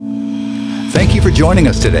Thank you for joining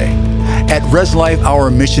us today. At Res Life,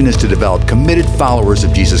 our mission is to develop committed followers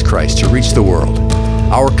of Jesus Christ to reach the world.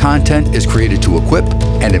 Our content is created to equip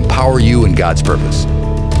and empower you in God's purpose.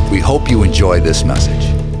 We hope you enjoy this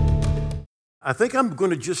message. I think I'm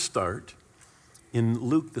going to just start in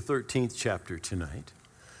Luke, the 13th chapter tonight.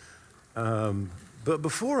 But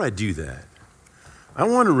before I do that, I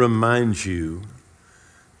want to remind you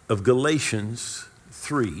of Galatians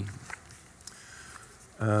 3.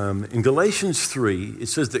 In Galatians 3, it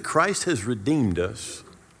says that Christ has redeemed us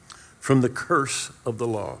from the curse of the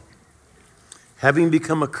law, having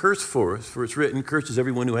become a curse for us, for it's written, "Cursed is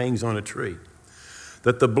everyone who hangs on a tree,"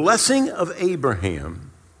 that the blessing of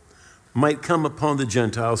Abraham might come upon the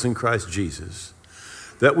Gentiles in Christ Jesus,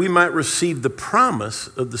 that we might receive the promise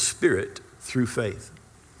of the Spirit through faith.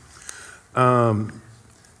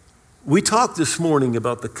 We talked this morning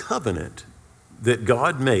about the covenant that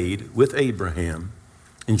God made with Abraham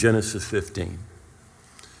in Genesis 15.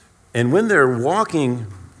 And when they're walking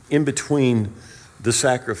in between the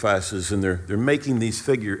sacrifices and they're making these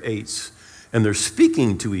figure eights and they're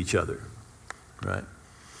speaking to each other, right?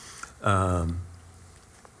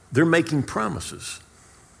 They're making promises,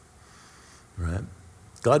 right?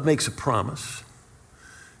 God makes a promise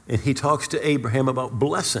and he talks to Abraham about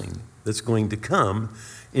blessing that's going to come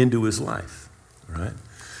into his life, right?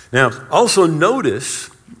 Now, also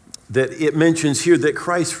notice that it mentions here that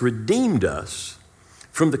Christ redeemed us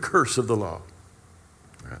from the curse of the law.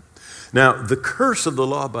 Right? Now, the curse of the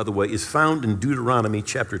law, by the way, is found in Deuteronomy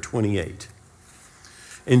chapter 28.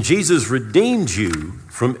 And Jesus redeemed you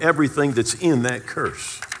from everything that's in that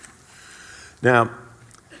curse. Now,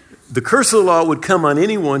 the curse of the law would come on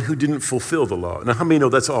anyone who didn't fulfill the law. Now, how many know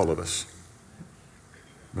that's all of us?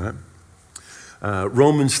 Right?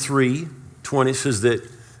 Romans 3:20 says that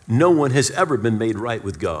no one has ever been made right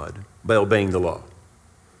with God by obeying the law.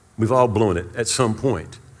 We've all blown it at some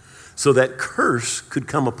point. So that curse could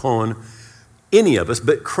come upon any of us,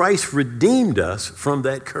 but Christ redeemed us from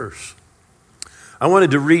that curse. I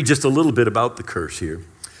wanted to read just a little bit about the curse here.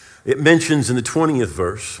 It mentions in the 20th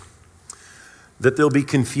verse that there'll be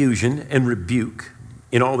confusion and rebuke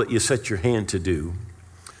in all that you set your hand to do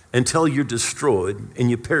until you're destroyed and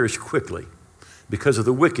you perish quickly because of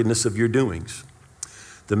the wickedness of your doings.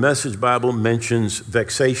 The Message Bible mentions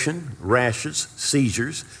vexation, rashes,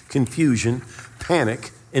 seizures, confusion,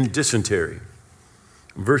 panic, and dysentery.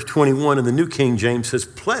 Verse 21 in the New King James says,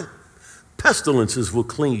 "Pestilences will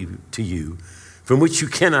cleave to you, from which you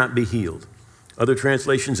cannot be healed." Other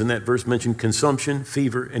translations in that verse mention consumption,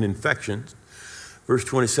 fever, and infections. Verse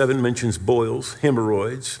 27 mentions boils,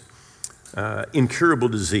 hemorrhoids, incurable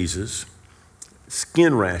diseases,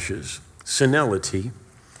 skin rashes, senility,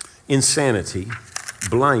 insanity,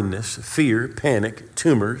 blindness, fear, panic,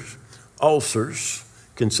 tumors, ulcers,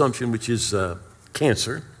 consumption, which is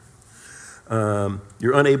cancer.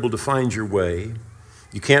 You're unable to find your way.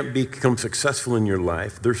 You can't become successful in your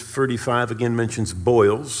life. Verse 35 again mentions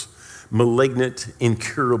boils, malignant,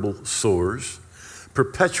 incurable sores,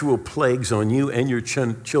 perpetual plagues on you and your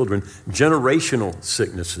children, generational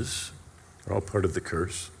sicknesses are all part of the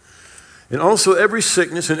curse. And also every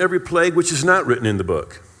sickness and every plague which is not written in the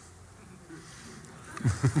book.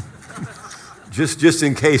 just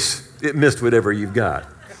in case it missed whatever you've got.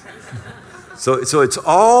 So it's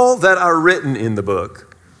all that are written in the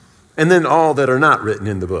book and then all that are not written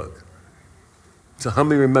in the book. So how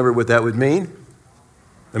many remember what that would mean?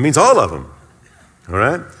 That means all of them, all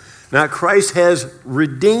right? Now Christ has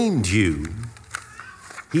redeemed you.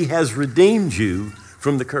 He has redeemed you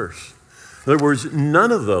from the curse. In other words,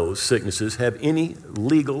 none of those sicknesses have any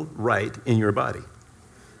legal right in your body,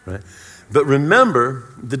 right? But remember,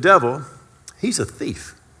 the devil, he's a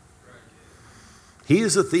thief. He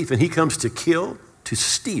is a thief, and he comes to kill, to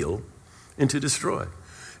steal, and to destroy.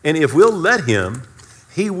 And if we'll let him,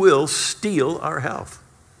 he will steal our health.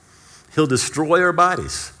 He'll destroy our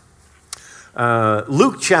bodies.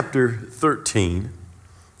 Luke chapter 13,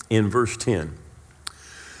 in verse 10,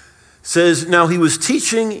 says, "Now he was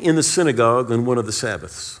teaching in the synagogue on one of the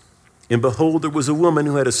Sabbaths. And behold, there was a woman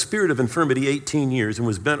who had a spirit of infirmity 18 years and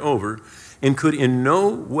was bent over and could in no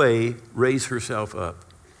way raise herself up."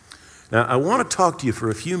 Now, I want to talk to you for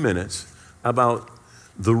a few minutes about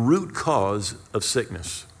the root cause of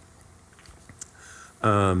sickness.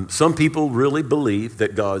 Some people really believe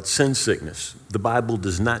that God sends sickness. The Bible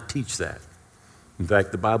does not teach that. In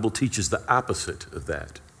fact, the Bible teaches the opposite of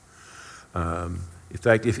that. In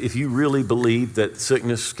fact, if you really believe that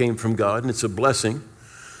sickness came from God and it's a blessing,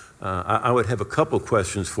 I would have a couple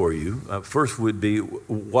questions for you. First would be,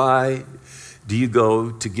 why do you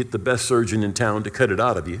go to get the best surgeon in town to cut it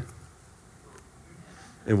out of you?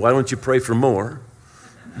 And why don't you pray for more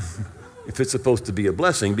if it's supposed to be a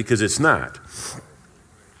blessing? Because it's not.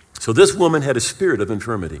 So this woman had a spirit of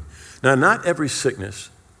infirmity. Now, not every sickness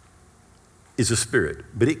is a spirit,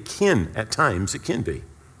 but it can, at times, it can be.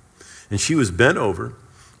 And she was bent over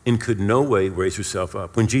and could no way raise herself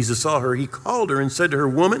up. When Jesus saw her, he called her and said to her,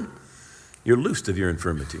 "Woman, you're loosed of your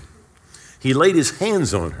infirmity." He laid his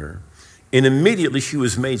hands on her, and immediately she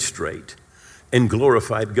was made straight and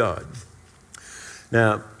glorified God.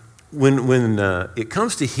 Now, when it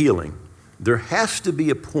comes to healing, there has to be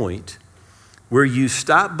a point where you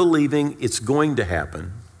stop believing it's going to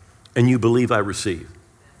happen and you believe I receive.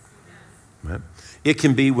 Right? It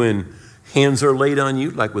can be when hands are laid on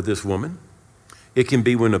you, like with this woman. It can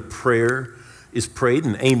be when a prayer is prayed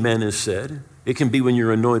and amen is said. It can be when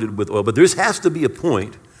you're anointed with oil. But there has to be a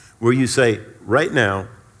point where you say, right now,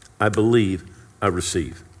 I believe I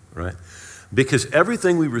receive. Right? Because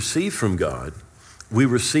everything we receive from God, we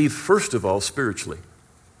receive first of all spiritually.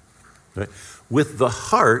 Right? With the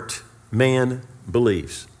heart, man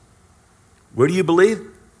believes. Where do you believe?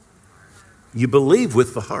 You believe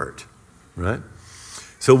with the heart, right?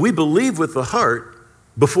 So we believe with the heart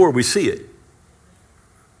before we see it,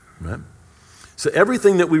 right? So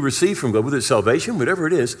everything that we receive from God, whether it's salvation, whatever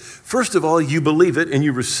it is, first of all, you believe it and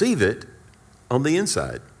you receive it on the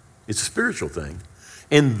inside. It's a spiritual thing.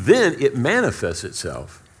 And then it manifests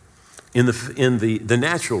itself in the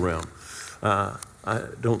natural realm. I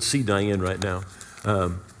don't see Diane right now.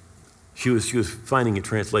 She was finding a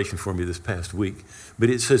translation for me this past week. But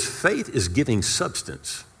it says faith is giving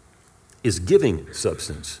substance to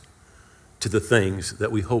the things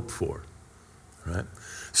that we hope for, right?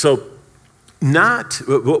 So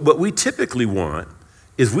what we typically want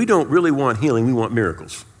is we don't really want healing, we want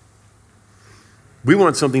miracles. We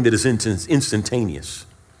want something that is instantaneous.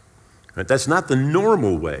 Right? That's not the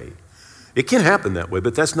normal way. It can happen that way,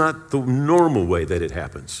 but that's not the normal way that it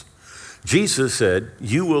happens. Jesus said,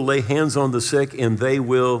 you will lay hands on the sick and they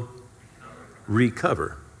will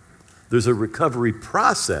recover. There's a recovery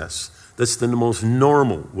process that's the most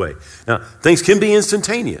normal way. Now, things can be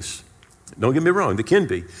instantaneous. Don't get me wrong, they can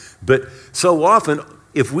be. But so often,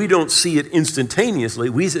 if we don't see it instantaneously,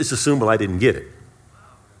 we just assume, well, I didn't get it.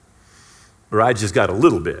 Or I just got a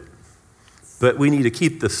little bit. But we need to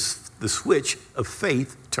keep the switch of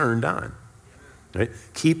faith turned on. Right?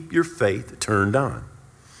 Keep your faith turned on.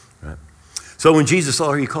 Right? So when Jesus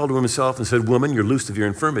saw her, he called to himself and said, "Woman, you're loosed of your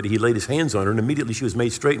infirmity." He laid his hands on her, and immediately she was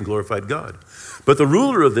made straight and glorified God. But the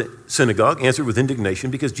ruler of the synagogue answered with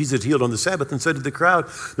indignation because Jesus healed on the Sabbath and said to the crowd,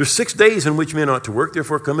 "There's 6 days in which men ought to work,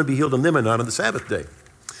 therefore come and be healed on them and not on the Sabbath day."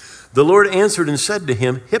 The Lord answered and said to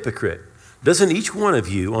him, "Hypocrite, doesn't each one of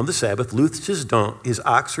you on the Sabbath loose his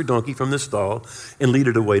ox or donkey from the stall and lead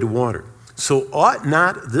it away to water? So ought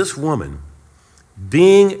not this woman,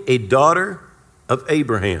 being a daughter of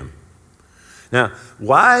Abraham." Now,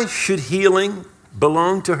 why should healing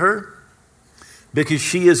belong to her? Because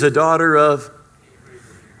she is a daughter of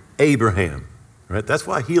Abraham. Right? That's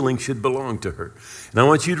why healing should belong to her. And I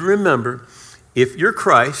want you to remember, if you're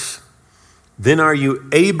Christ, then are you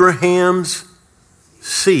Abraham's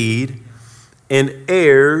seed and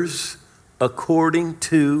heirs according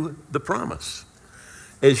to the promise.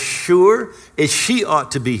 As sure as she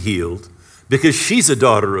ought to be healed because she's a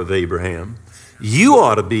daughter of Abraham, you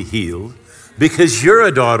ought to be healed because you're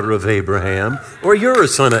a daughter of Abraham or you're a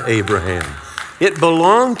son of Abraham. It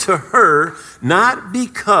belonged to her not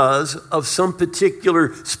because of some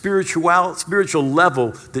particular spiritual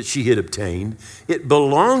level that she had obtained. It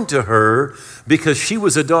belonged to her because she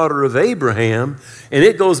was a daughter of Abraham, and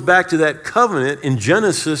it goes back to that covenant in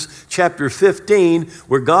Genesis chapter 15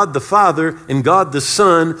 where God the Father and God the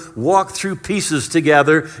Son walked through pieces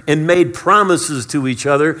together and made promises to each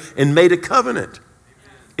other and made a covenant.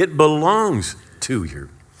 It belongs to you.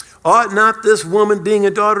 Ought not this woman, being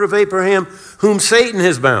a daughter of Abraham, whom Satan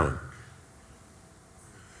has bound?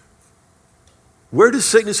 Where does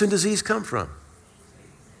sickness and disease come from?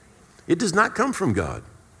 It does not come from God.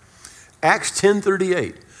 Acts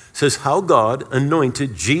 10:38 says how God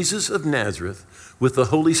anointed Jesus of Nazareth with the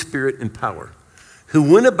Holy Spirit and power, who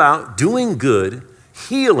went about doing good,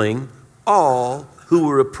 healing all who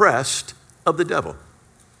were oppressed of the devil.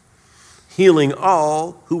 Healing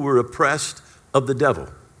all who were oppressed of the devil.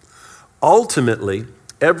 Ultimately,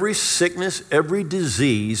 every sickness, every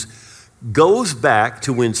disease goes back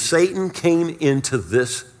to when Satan came into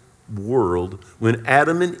this world, when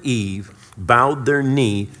Adam and Eve bowed their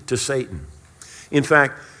knee to Satan. In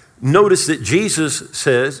fact, notice that Jesus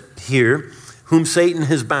says here, whom Satan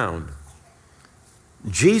has bound.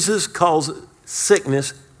 Jesus calls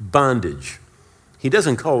sickness bondage. He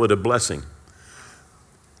doesn't call it a blessing.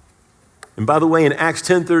 And by the way, in Acts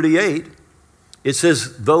 10:38, it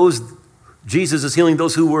says Jesus is healing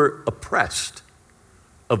those who were oppressed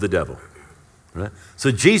of the devil. Right?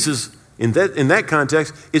 So Jesus, in that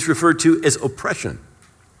context, is referred to as oppression.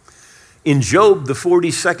 In Job, the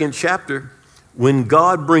 42nd chapter, when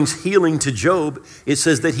God brings healing to Job, it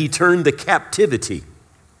says that he turned the captivity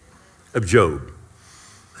of Job.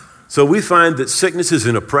 So we find that sickness is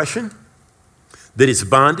an oppression, that it's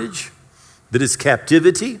bondage, that it's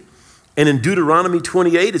captivity, and in Deuteronomy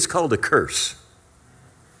 28, it's called a curse.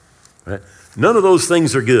 Right? None of those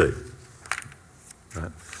things are good.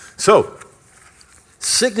 Right? So,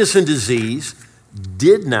 sickness and disease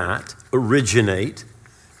did not originate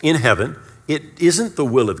in heaven. It isn't the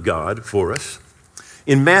will of God for us.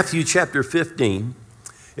 In Matthew chapter 15,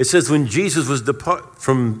 it says, when Jesus was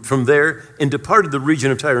from there and departed the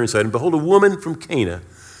region of Tyre and Sidon, behold, a woman from Cana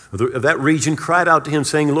of that region cried out to him,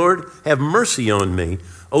 saying, Lord, have mercy on me,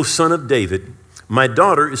 O Son of David. My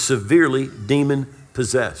daughter is severely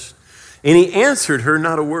demon-possessed. And he answered her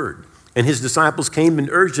not a word. And his disciples came and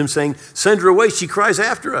urged him, saying, send her away, she cries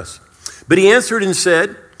after us. But he answered and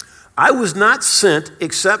said, I was not sent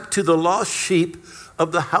except to the lost sheep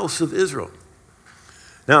of the house of Israel.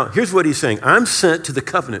 Now, here's what he's saying. I'm sent to the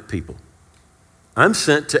covenant people. I'm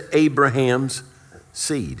sent to Abraham's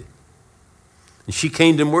seed. And she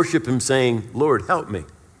came to worship him, saying, Lord, help me.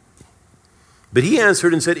 But he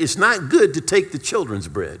answered and said, it's not good to take the children's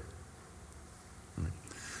bread.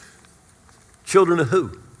 Children of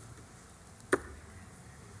who?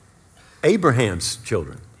 Abraham's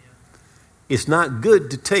children. It's not good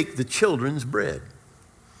to take the children's bread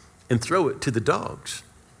and throw it to the dogs.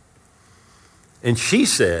 And she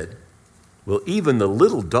said, well, even the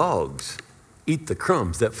little dogs eat the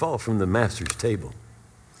crumbs that fall from the master's table.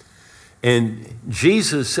 And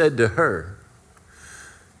Jesus said to her,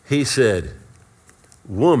 he said,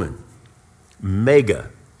 woman, mega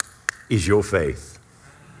is your faith.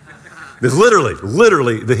 There's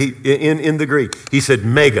literally, in the Greek, he said,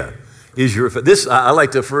 mega is your faith. This, I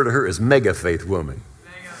like to refer to her as mega faith woman.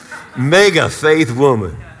 Mega faith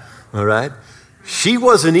woman, all right? She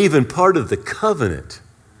wasn't even part of the covenant,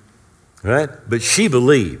 right? But she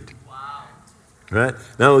believed, right?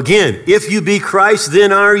 Now again, if you be Christ,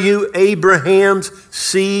 then are you Abraham's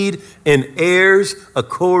seed and heirs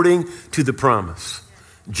according to the promise.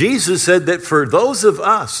 Jesus said that for those of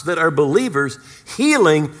us that are believers,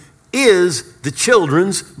 healing is the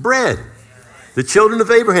children's bread. The children of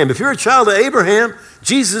Abraham. If you're a child of Abraham,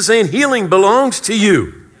 Jesus is saying healing belongs to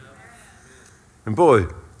you. And boy,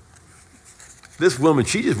 this woman,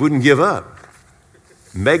 she just wouldn't give up.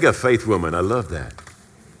 Mega faith woman. I love that.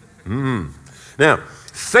 Now,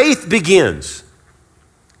 faith begins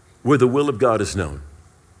where the will of God is known.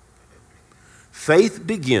 Faith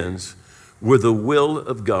begins where the will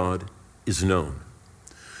of God is known.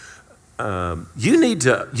 You need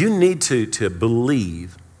to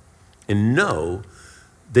believe and know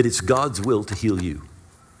that it's God's will to heal you.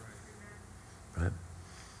 Right?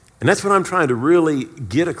 And that's what I'm trying to really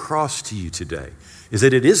get across to you today, is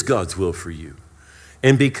that it is God's will for you.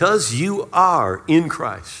 And because you are in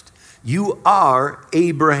Christ, you are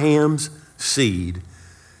Abraham's seed,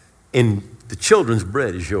 and the children's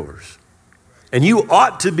bread is yours. And you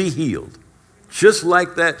ought to be healed. Just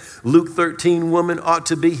like that Luke 13 woman ought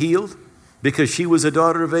to be healed because she was a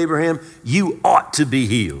daughter of Abraham, you ought to be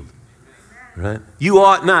healed. Right? You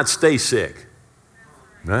ought not stay sick.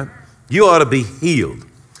 Right? You ought to be healed.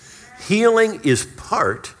 Healing is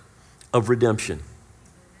part of redemption.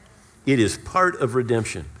 It is part of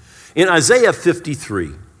redemption. In Isaiah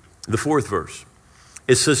 53, the 4th verse,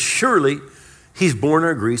 it says, surely he's borne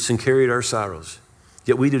our griefs and carried our sorrows,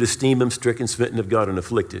 yet we did esteem him stricken, smitten of God, and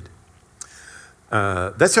afflicted.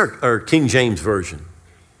 That's our King James Version.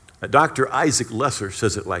 Dr. Isaac Lesser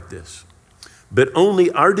says it like this. But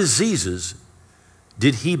only our diseases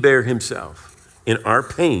did he bear himself, and our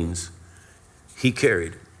pains he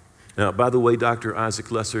carried. Now, by the way, Dr.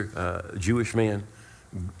 Isaac Lesser, Jewish man,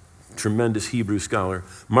 tremendous Hebrew scholar,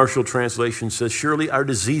 Marshall Translation says, surely our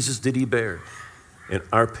diseases did he bear, and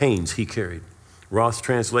our pains he carried. Roth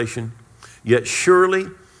Translation, yet surely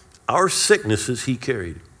our sicknesses he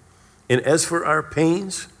carried. And as for our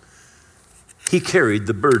pains, he carried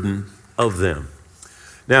the burden of them.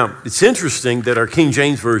 Now, it's interesting that our King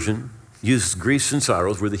James Version uses griefs and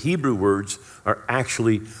sorrows, where the Hebrew words are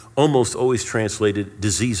actually almost always translated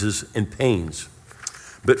diseases and pains.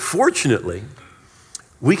 But fortunately,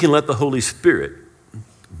 we can let the Holy Spirit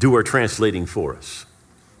do our translating for us,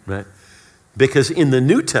 right? Because in the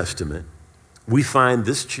New Testament, we find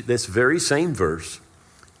this very same verse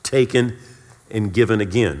taken and given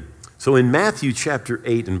again. So in Matthew chapter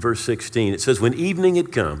 8 and verse 16, it says, when evening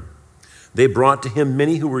had come, they brought to him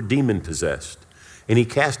many who were demon-possessed, and he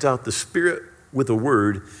cast out the spirit with a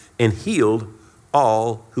word and healed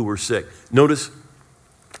all who were sick. Notice,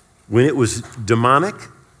 when it was demonic,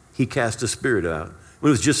 he cast a spirit out. When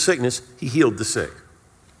it was just sickness, he healed the sick.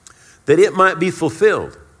 That it might be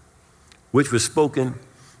fulfilled, which was spoken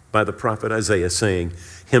by the prophet Isaiah, saying,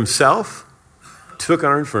 himself took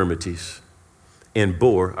our infirmities and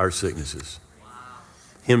bore our sicknesses.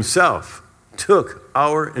 Himself took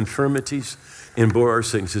our infirmities and bore our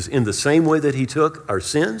sicknesses. In the same way that he took our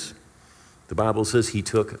sins, the Bible says he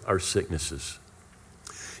took our sicknesses.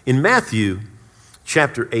 In Matthew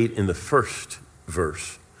chapter 8, in the first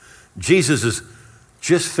verse, Jesus has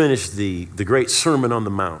just finished the great Sermon on the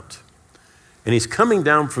Mount. And he's coming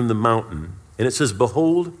down from the mountain, and it says,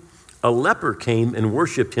 behold, a leper came and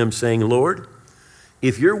worshiped him, saying, Lord,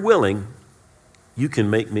 if you're willing, you can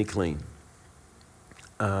make me clean.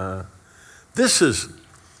 This is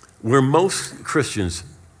where most Christians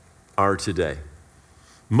are today.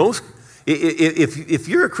 If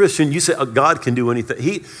you're a Christian, you say, oh, God can do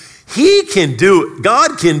anything.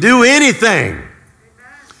 God can do anything.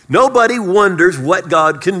 Nobody wonders what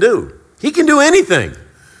God can do. He can do anything.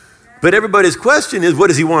 But everybody's question is, what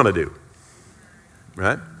does he want to do?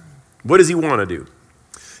 Right? What does he want to do?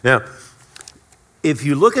 Now, if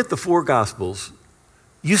you look at the four Gospels,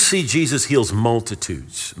 you see Jesus heals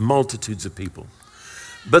multitudes of people.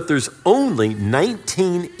 But there's only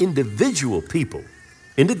 19 individual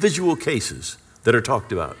cases that are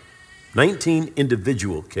talked about. 19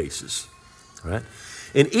 individual cases, right?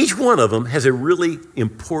 And each one of them has a really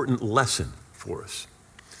important lesson for us.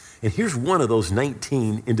 And here's one of those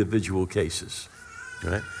 19 individual cases,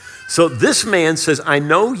 right? So this man says, I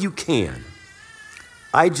know you can.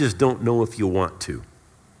 I just don't know if you want to.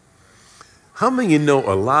 How many of you know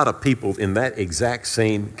a lot of people in that exact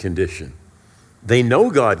same condition? They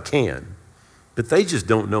know God can, but they just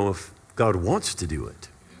don't know if God wants to do it,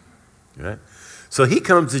 right? So he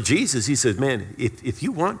comes to Jesus. He says, man, if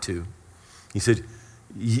you want to, he said,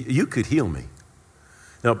 you could heal me.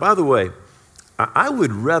 Now, by the way, I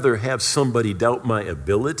would rather have somebody doubt my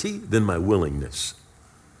ability than my willingness.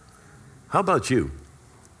 How about you?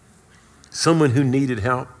 Someone who needed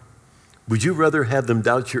help, would you rather have them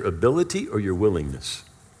doubt your ability or your willingness?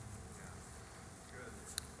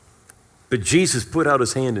 But Jesus put out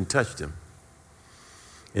his hand and touched him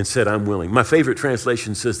and said, I'm willing. My favorite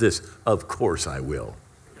translation says this, of course I will.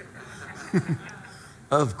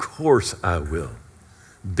 Of course I will.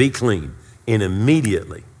 Be clean. And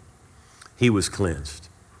immediately he was cleansed.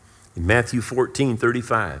 In Matthew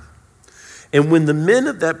 14:35. And when the men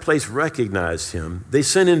of that place recognized him, they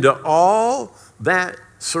sent into all that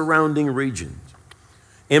surrounding region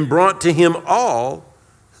and brought to him all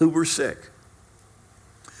who were sick.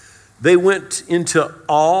 They went into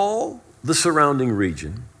all the surrounding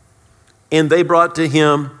region and they brought to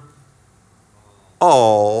him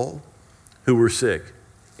all who were sick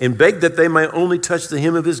and begged that they might only touch the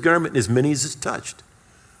hem of his garment, and as many as touched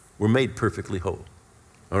were made perfectly whole.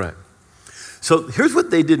 All right. So here's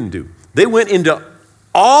what they didn't do. They went into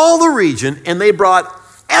all the region and they brought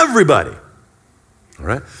everybody. All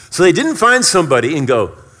right. So they didn't find somebody and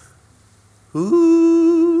go,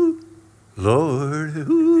 ooh, Lord,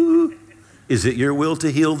 ooh, is it your will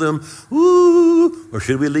to heal them? Ooh, or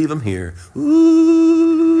should we leave them here?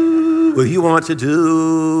 Ooh, what do you want to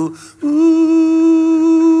do?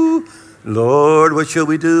 Ooh, Lord, what shall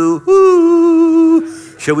we do?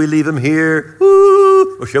 Ooh, shall we leave him here?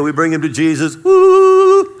 Ooh, or shall we bring him to Jesus?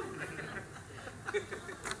 Ooh.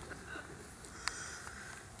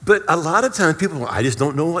 But a lot of times people, I just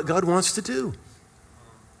don't know what God wants to do.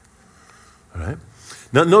 All right.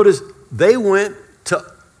 Now notice they went to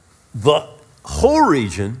the whole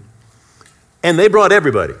region and they brought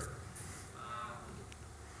everybody.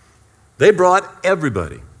 They brought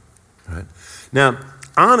everybody. All right. Now,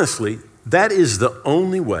 honestly, that is the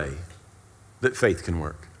only way that faith can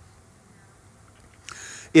work.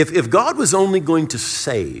 If God was only going to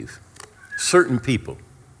save certain people,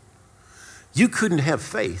 you couldn't have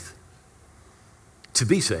faith to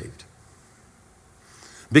be saved.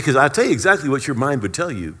 Because I'll tell you exactly what your mind would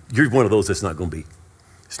tell you. You're one of those that's not going to be.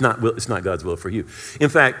 It's not God's will for you. In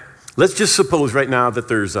fact, let's just suppose right now that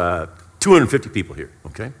there's 250 people here,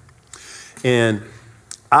 okay? And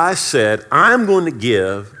I said, I'm going to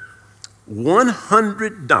give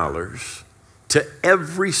 $100 to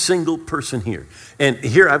every single person here. And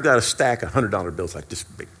here I've got a stack of $100 bills like this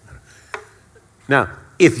big. Now,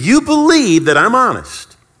 if you believe that I'm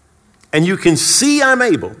honest and you can see I'm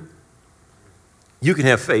able, you can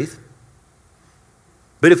have faith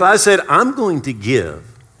But if I said, I'm going to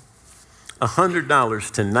give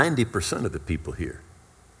 $100 to 90% of the people here,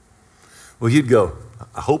 well, you'd go,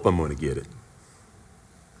 I hope I'm going to get it.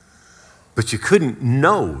 But you couldn't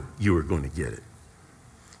know you were going to get it.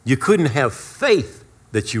 You couldn't have faith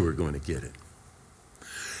that you were going to get it.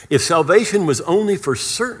 If salvation was only for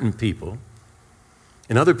certain people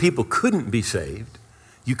and other people couldn't be saved,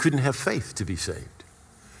 you couldn't have faith to be saved.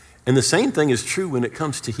 And the same thing is true when it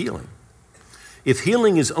comes to healing. If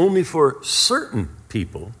healing is only for certain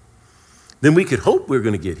people, then we could hope we're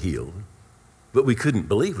going to get healed, but we couldn't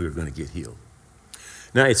believe we were going to get healed.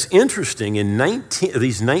 Now, it's interesting, in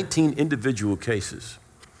these 19 individual cases,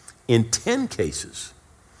 in 10 cases,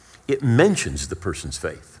 it mentions the person's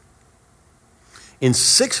faith. In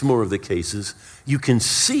 6 more of the cases, you can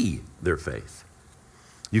see their faith.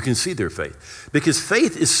 You can see their faith. Because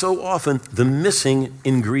faith is so often the missing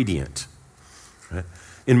ingredient. Right?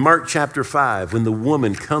 In Mark chapter 5, when the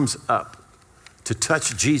woman comes up to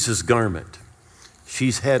touch Jesus' garment,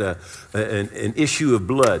 she's had an issue of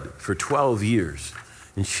blood for 12 years.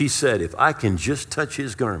 And she said, if I can just touch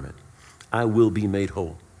his garment, I will be made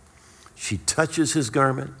whole. She touches his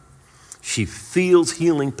garment. She feels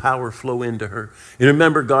healing power flow into her. And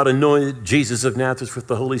remember, God anointed Jesus of Nazareth with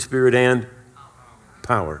the Holy Spirit and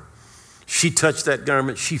power. She touched that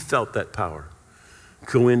garment. She felt that power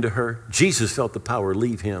go into her. Jesus felt the power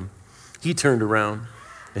leave him. He turned around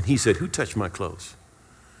and he said, who touched my clothes?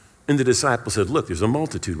 And the disciples said, look, there's a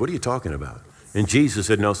multitude. What are you talking about? And Jesus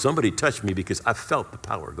said, no, somebody touched me because I felt the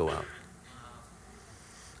power go out.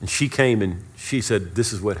 And she came and she said,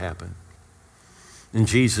 this is what happened. And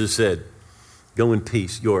Jesus said, go in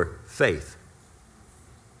peace. Your faith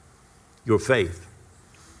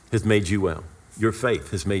has made you well. Your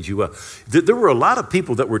faith has made you well. There were a lot of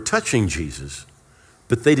people that were touching Jesus,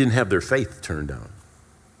 but they didn't have their faith turned on.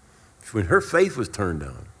 When her faith was turned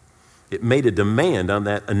on, it made a demand on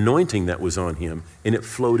that anointing that was on him, and it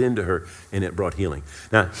flowed into her, and it brought healing.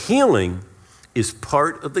 Now, healing is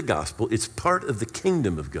part of the gospel. It's part of the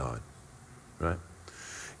kingdom of God, right?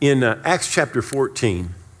 In Acts chapter 14,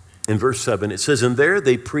 in verse 7, it says, and there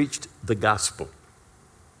they preached the gospel.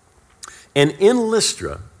 And in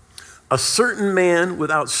Lystra, a certain man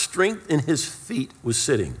without strength in his feet was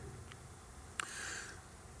sitting,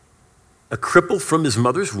 a cripple from his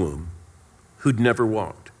mother's womb who'd never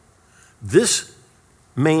walked. This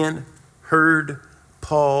man heard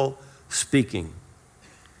Paul speaking.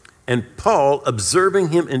 And Paul, observing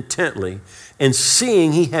him intently and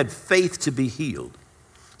seeing he had faith to be healed,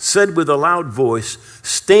 said with a loud voice,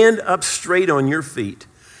 stand up straight on your feet.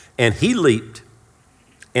 And he leaped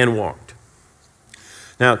and walked.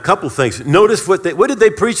 Now, a couple things. Notice what did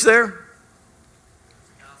they preach there?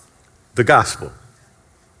 The gospel.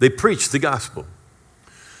 They preached the gospel.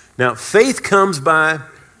 Now, faith comes by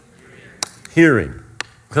hearing.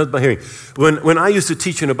 Comes by hearing. When I used to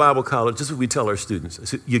teach in a Bible college, this is what we tell our students. I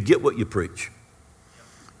said, you get what you preach.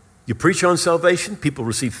 You preach on salvation, people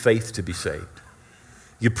receive faith to be saved.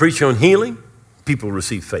 You preach on healing, people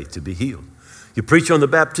receive faith to be healed. You preach on the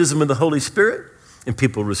baptism of the Holy Spirit, and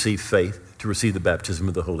people receive faith to receive the baptism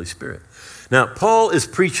of the Holy Spirit. Now, Paul is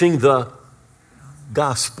preaching the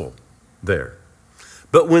gospel there.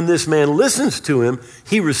 But when this man listens to him,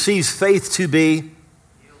 he receives faith to be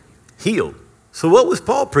healed. So what was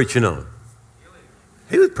Paul preaching on?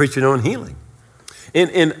 He was preaching on healing.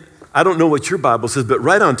 And I don't know what your Bible says, but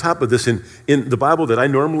right on top of this, in the Bible that I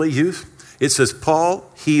normally use, it says, Paul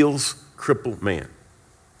heals crippled man.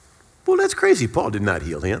 Well, that's crazy. Paul did not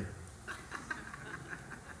heal him.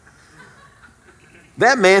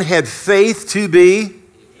 That man had faith to be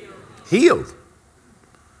healed.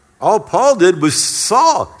 All Paul did was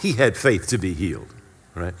saw he had faith to be healed.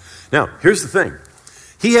 Right? Now, here's the thing.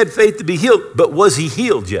 He had faith to be healed, but was he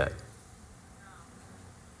healed yet?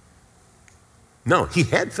 No, he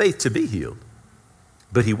had faith to be healed,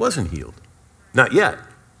 but he wasn't healed. Not yet,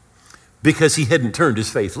 because he hadn't turned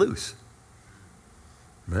his faith loose.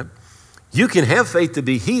 Right? You can have faith to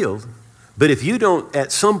be healed, but if you don't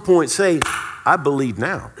at some point say, I believe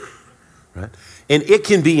now, right? And it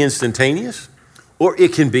can be instantaneous or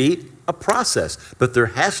it can be a process, but there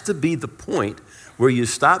has to be the point where you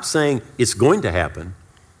stop saying it's going to happen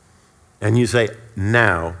and you say,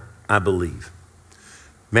 now I believe.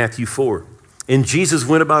 Matthew 4. And Jesus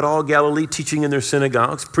went about all Galilee, teaching in their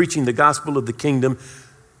synagogues, preaching the gospel of the kingdom,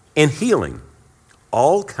 and healing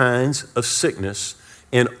all kinds of sickness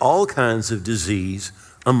and all kinds of disease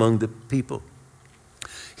among the people.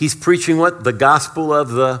 He's preaching what? The gospel of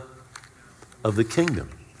the kingdom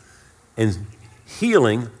and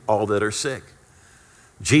healing all that are sick.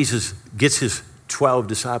 Jesus gets his 12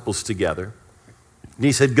 disciples together And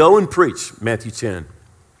he said, go and preach, Matthew 10.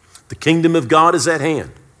 The kingdom of God is at hand.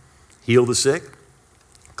 Heal the sick,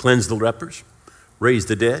 cleanse the lepers, raise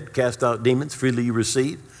the dead, cast out demons, freely you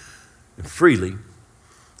receive, and freely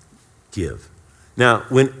give. Now,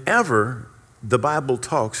 whenever the Bible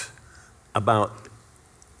talks about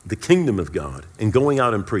the kingdom of God and going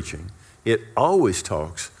out and preaching, it always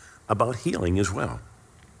talks about healing as well.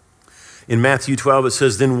 In Matthew 12, it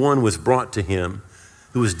says, then one was brought to him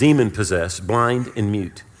who was demon-possessed, blind and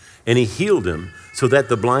mute, and he healed him so that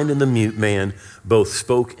the blind and the mute man both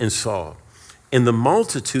spoke and saw. And the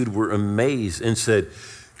multitude were amazed and said,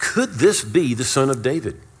 could this be the son of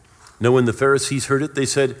David? Now, when the Pharisees heard it, they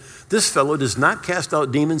said, this fellow does not cast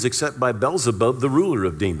out demons except by Beelzebub, the ruler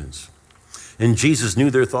of demons. And Jesus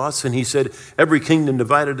knew their thoughts, and he said, every kingdom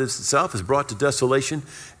divided itself is brought to desolation.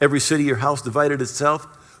 Every city or house divided itself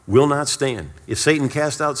will not stand. If Satan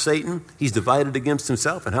cast out Satan, he's divided against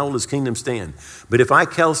himself, and how will his kingdom stand? But if I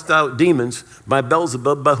cast out demons by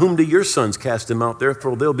Beelzebub, by whom do your sons cast them out?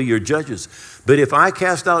 Therefore they'll be your judges. But if I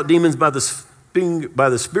cast out demons by the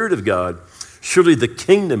Spirit of God, surely the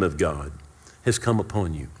kingdom of God has come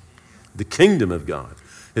upon you. The kingdom of God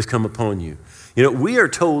has come upon you. You know, we are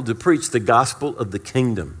told to preach the gospel of the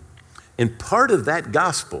kingdom. And part of that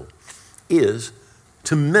gospel is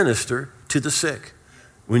to minister to the sick.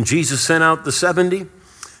 When Jesus sent out the 70,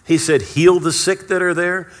 he said, heal the sick that are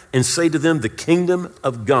there and say to them, the kingdom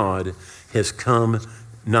of God has come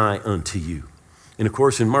nigh unto you. And of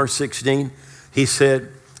course, in Mark 16, he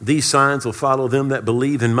said, these signs will follow them that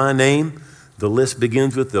believe in my name. The list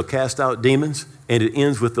begins with they'll cast out demons, and it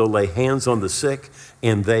ends with they'll lay hands on the sick,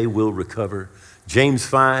 and they will recover. James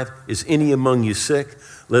 5, is any among you sick?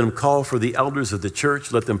 Let him call for the elders of the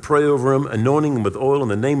church. Let them pray over him, anointing him with oil in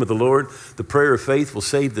the name of the Lord. The prayer of faith will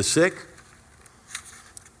save the sick.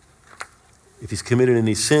 If he's committed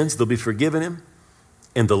any sins, they'll be forgiven him,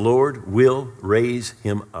 and the Lord will raise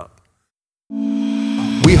him up.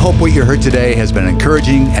 We hope what you heard today has been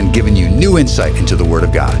encouraging and given you new insight into the Word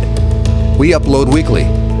of God. We upload weekly,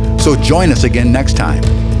 so join us again next time.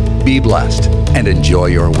 Be blessed and enjoy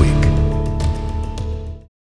your week.